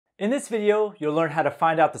In this video, you'll learn how to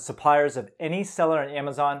find out the suppliers of any seller on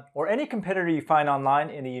Amazon or any competitor you find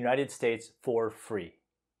online in the United States for free.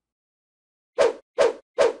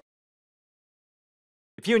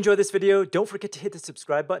 If you enjoyed this video, don't forget to hit the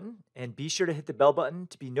subscribe button and be sure to hit the bell button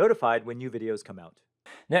to be notified when new videos come out.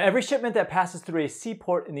 Now, every shipment that passes through a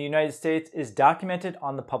seaport in the United States is documented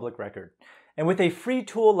on the public record. And with a free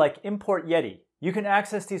tool like ImportYeti, you can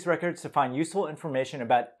access these records to find useful information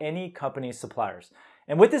about any company's suppliers.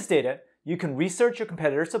 And with this data, you can research your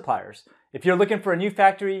competitor suppliers. If you're looking for a new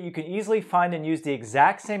factory, you can easily find and use the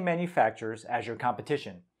exact same manufacturers as your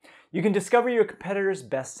competition. You can discover your competitors'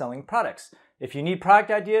 best-selling products. If you need product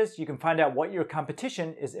ideas, you can find out what your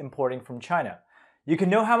competition is importing from China. You can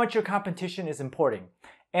know how much your competition is importing.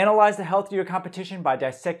 Analyze the health of your competition by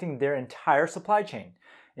dissecting their entire supply chain.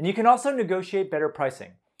 And you can also negotiate better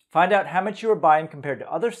pricing. Find out how much you are buying compared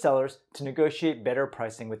to other sellers to negotiate better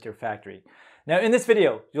pricing with your factory. Now in this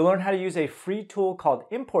video, you'll learn how to use a free tool called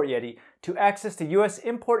ImportYeti to access the US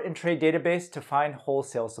import and trade database to find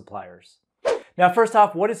wholesale suppliers. Now first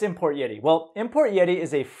off, what is ImportYeti? Well, ImportYeti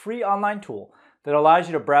is a free online tool that allows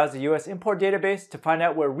you to browse the US import database to find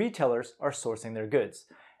out where retailers are sourcing their goods.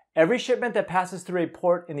 Every shipment that passes through a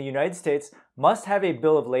port in the United States must have a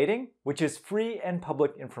bill of lading, which is free and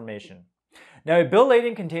public information. Now, a bill of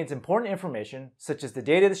lading contains important information such as the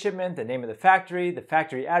date of the shipment, the name of the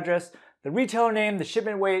factory address, the retailer name, the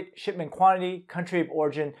shipment weight, shipment quantity, country of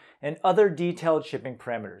origin, and other detailed shipping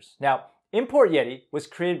parameters. Now, ImportYeti was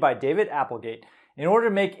created by David Applegate in order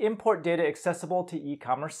to make import data accessible to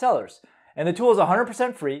e-commerce sellers. And the tool is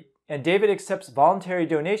 100% free, and David accepts voluntary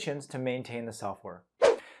donations to maintain the software.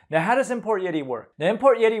 Now, how does ImportYeti work? Now,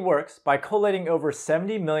 ImportYeti works by collating over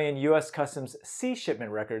 70 million US Customs C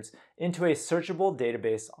shipment records into a searchable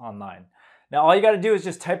database online. Now, all you got to do is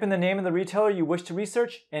just type in the name of the retailer you wish to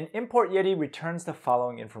research, and ImportYeti returns the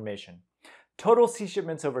following information: total C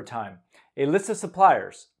shipments over time, a list of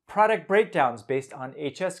suppliers, product breakdowns based on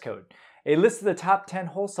HS code, a list of the top 10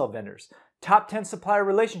 wholesale vendors, top 10 supplier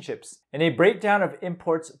relationships, and a breakdown of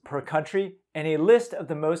imports per country, and a list of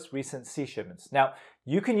the most recent C shipments. Now,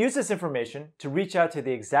 you can use this information to reach out to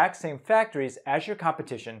the exact same factories as your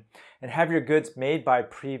competition and have your goods made by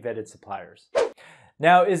pre-vetted suppliers.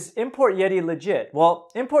 Now, is ImportYeti legit? Well,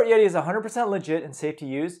 ImportYeti is 100% legit and safe to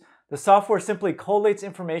use. The software simply collates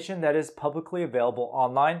information that is publicly available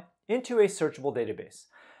online into a searchable database.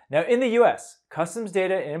 Now, in the US, customs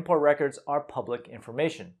data and import records are public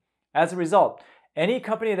information. As a result, any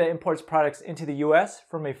company that imports products into the US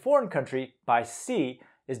from a foreign country by sea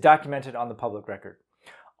is documented on the public record.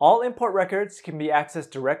 All import records can be accessed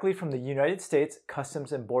directly from the United States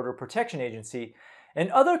Customs and Border Protection Agency, and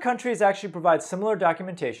other countries actually provide similar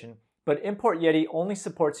documentation, but ImportYeti only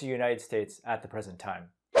supports the United States at the present time.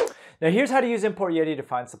 Now here's how to use ImportYeti to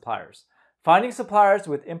find suppliers. Finding suppliers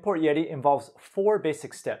with ImportYeti involves 4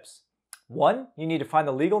 basic steps. 1, you need to find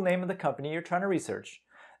the legal name of the company you're trying to research.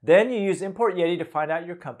 Then you use ImportYeti to find out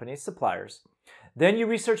your company's suppliers. Then you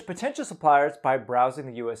research potential suppliers by browsing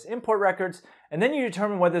the US import records, and then you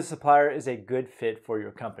determine whether the supplier is a good fit for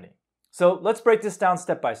your company. So let's break this down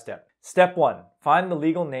step by step. Step 1, find the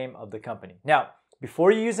legal name of the company. Now,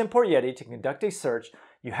 before you use ImportYeti to conduct a search,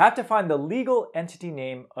 you have to find the legal entity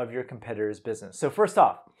name of your competitor's business. So first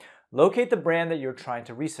off, locate the brand that you're trying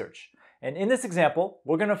to research. And in this example,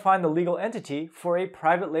 we're going to find the legal entity for a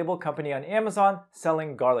private label company on Amazon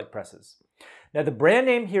selling garlic presses. Now the brand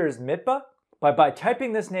name here is Mitba, but by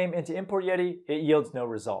typing this name into ImportYeti, it yields no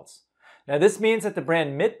results. Now this means that the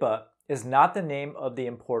brand Mitba is not the name of the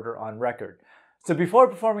importer on record. So before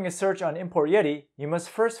performing a search on ImportYeti, you must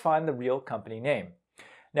first find the real company name.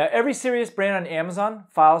 Now every serious brand on Amazon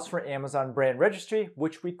files for Amazon Brand Registry,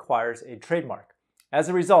 which requires a trademark. As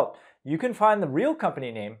a result, you can find the real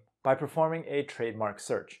company name by performing a trademark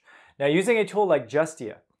search. Now using a tool like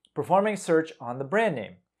Justia, performing a search on the brand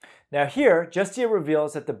name. Now here, Justia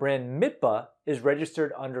reveals that the brand Mitba is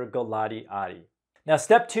registered under Galati Adi. Now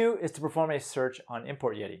step 2 is to perform a search on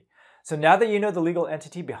ImportYeti. So now that you know the legal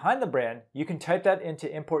entity behind the brand, you can type that into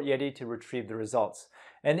ImportYeti to retrieve the results.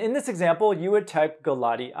 And in this example, you would type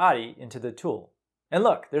Galati Adi into the tool. And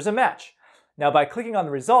look, there's a match. Now by clicking on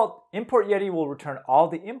the result, ImportYeti will return all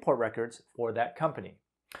the import records for that company.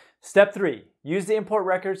 Step 3, use the import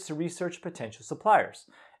records to research potential suppliers.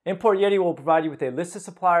 ImportYeti will provide you with a list of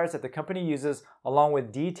suppliers that the company uses along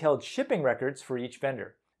with detailed shipping records for each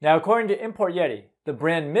vendor. Now according to ImportYeti, the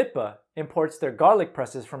brand Mitba imports their garlic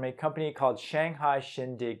presses from a company called Shanghai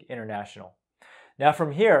Shindig International. Now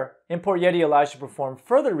from here, ImportYeti allows you to perform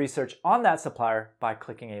further research on that supplier by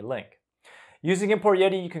clicking a link. Using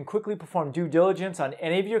ImportYeti, you can quickly perform due diligence on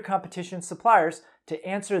any of your competition's suppliers to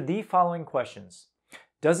answer the following questions.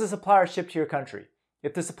 Does the supplier ship to your country?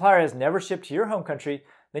 If the supplier has never shipped to your home country,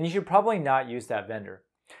 then you should probably not use that vendor.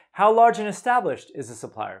 How large and established is the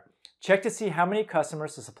supplier? Check to see how many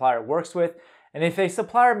customers the supplier works with, and if a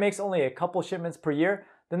supplier makes only a couple shipments per year,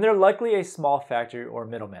 then they're likely a small factory or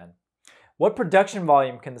middleman. What production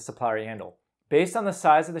volume can the supplier handle? Based on the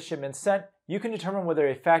size of the shipment sent, you can determine whether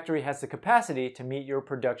a factory has the capacity to meet your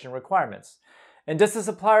production requirements. And does the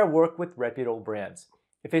supplier work with reputable brands?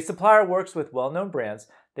 If a supplier works with well-known brands,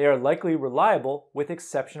 they are likely reliable with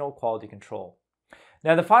exceptional quality control.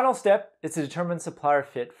 Now, the final step is to determine supplier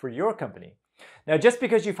fit for your company. Now, just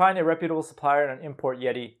because you find a reputable supplier on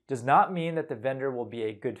ImportYeti does not mean that the vendor will be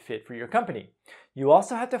a good fit for your company. You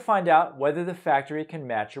also have to find out whether the factory can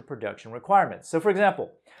match your production requirements. So, for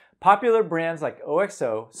example, popular brands like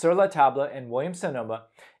OXO, Sur La Table, and Williams-Sonoma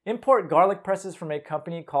import garlic presses from a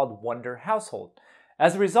company called Wonder Household.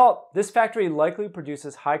 As a result, this factory likely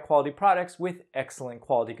produces high-quality products with excellent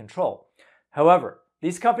quality control. However,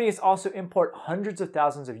 these companies also import hundreds of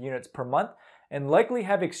thousands of units per month and likely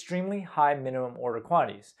have extremely high minimum order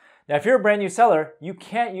quantities. Now, if you're a brand new seller, you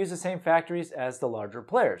can't use the same factories as the larger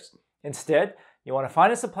players. Instead, you want to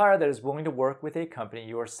find a supplier that is willing to work with a company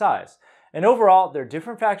your size. And overall, there are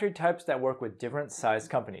different factory types that work with different size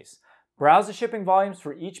companies. Browse the shipping volumes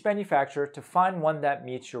for each manufacturer to find one that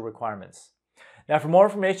meets your requirements. Now, for more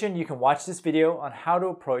information, you can watch this video on how to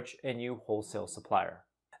approach a new wholesale supplier.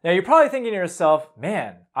 Now, you're probably thinking to yourself,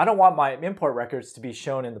 man, I don't want my import records to be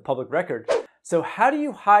shown in the public record. So how do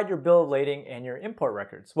you hide your bill of lading and your import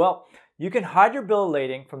records? Well, you can hide your bill of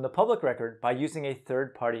lading from the public record by using a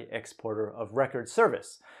third-party exporter of record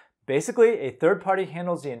service. Basically, a third party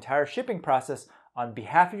handles the entire shipping process on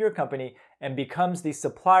behalf of your company and becomes the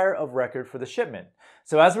supplier of record for the shipment.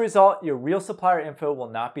 So as a result, your real supplier info will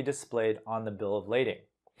not be displayed on the bill of lading.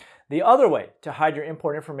 The other way to hide your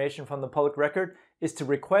import information from the public record is to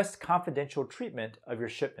request confidential treatment of your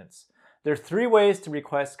shipments. There are 3 ways to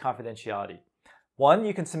request confidentiality. 1,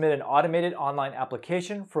 you can submit an automated online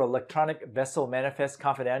application for electronic vessel manifest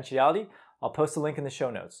confidentiality. I'll post a link in the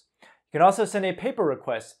show notes. You can also send a paper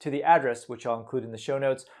request to the address, which I'll include in the show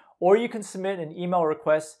notes, or you can submit an email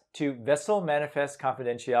request to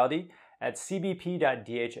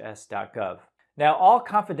vesselmanifestconfidentiality@cbp.dhs.gov. Now, all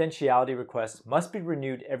confidentiality requests must be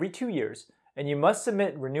renewed every 2 years, and you must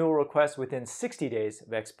submit renewal requests within 60 days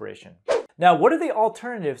of expiration. Now, what are the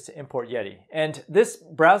alternatives to ImportYeti? And this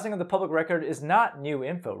browsing of the public record is not new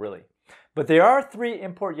info, really. But there are 3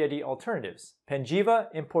 ImportYeti alternatives: Panjiva,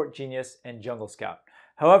 ImportGenius, and Jungle Scout.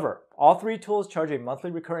 However, all 3 tools charge a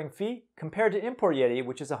monthly recurring fee compared to ImportYeti,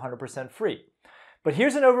 which is 100% free. But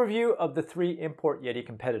here's an overview of the 3 ImportYeti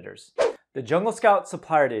competitors. The Jungle Scout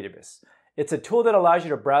Supplier Database. It's a tool that allows you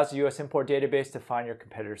to browse the US import database to find your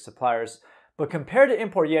competitor suppliers. But compared to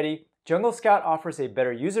ImportYeti, Jungle Scout offers a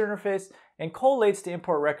better user interface and collates the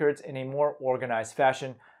import records in a more organized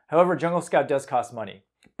fashion. However, Jungle Scout does cost money.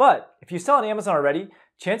 But if you sell on Amazon already,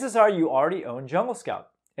 chances are you already own Jungle Scout.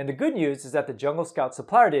 And the good news is that the Jungle Scout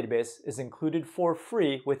Supplier Database is included for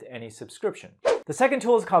free with any subscription. The second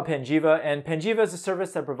tool is called Panjiva, and Panjiva is a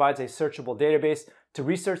service that provides a searchable database to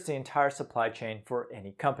research the entire supply chain for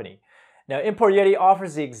any company. Now, ImportYeti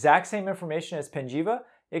offers the exact same information as Panjiva,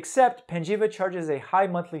 except Panjiva charges a high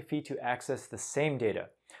monthly fee to access the same data.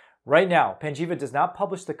 Right now, Panjiva does not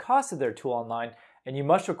publish the cost of their tool online, and you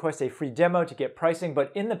must request a free demo to get pricing,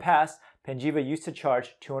 but in the past, Panjiva used to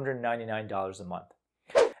charge $299 a month.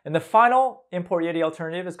 And the final ImportYeti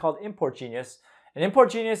alternative is called ImportGenius. And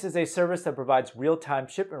ImportGenius is a service that provides real-time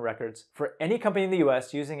shipment records for any company in the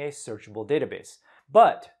US using a searchable database.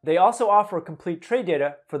 But they also offer complete trade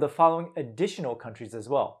data for the following additional countries as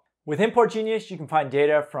well. With ImportGenius, you can find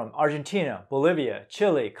data from Argentina, Bolivia,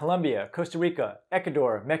 Chile, Colombia, Costa Rica,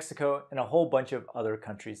 Ecuador, Mexico, and a whole bunch of other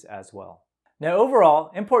countries as well. Now overall,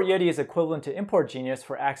 ImportYeti is equivalent to ImportGenius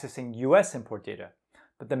for accessing US import data.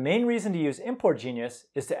 But the main reason to use ImportGenius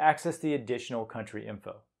is to access the additional country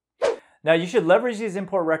info. Now, you should leverage these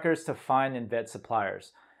import records to find and vet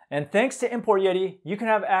suppliers. And thanks to ImportYeti, you can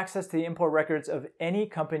have access to the import records of any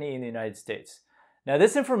company in the United States. Now,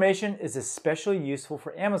 this information is especially useful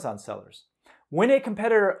for Amazon sellers. When a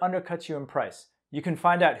competitor undercuts you in price, you can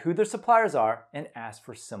find out who their suppliers are and ask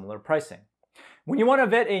for similar pricing. When you want to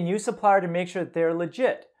vet a new supplier to make sure that they're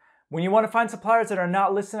legit, when you want to find suppliers that are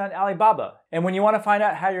not listed on Alibaba, and when you want to find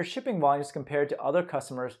out how your shipping volumes compare to other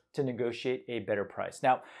customers to negotiate a better price.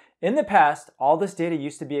 Now, in the past, all this data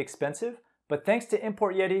used to be expensive, but thanks to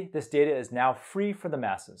ImportYeti, this data is now free for the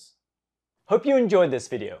masses. Hope you enjoyed this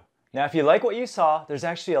video. Now, if you like what you saw, there's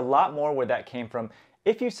actually a lot more where that came from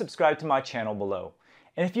if you subscribe to my channel below.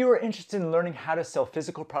 And if you are interested in learning how to sell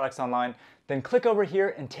physical products online, then click over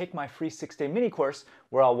here and take my free 6-day mini course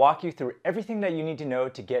where I'll walk you through everything that you need to know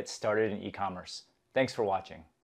to get started in e-commerce. Thanks for watching.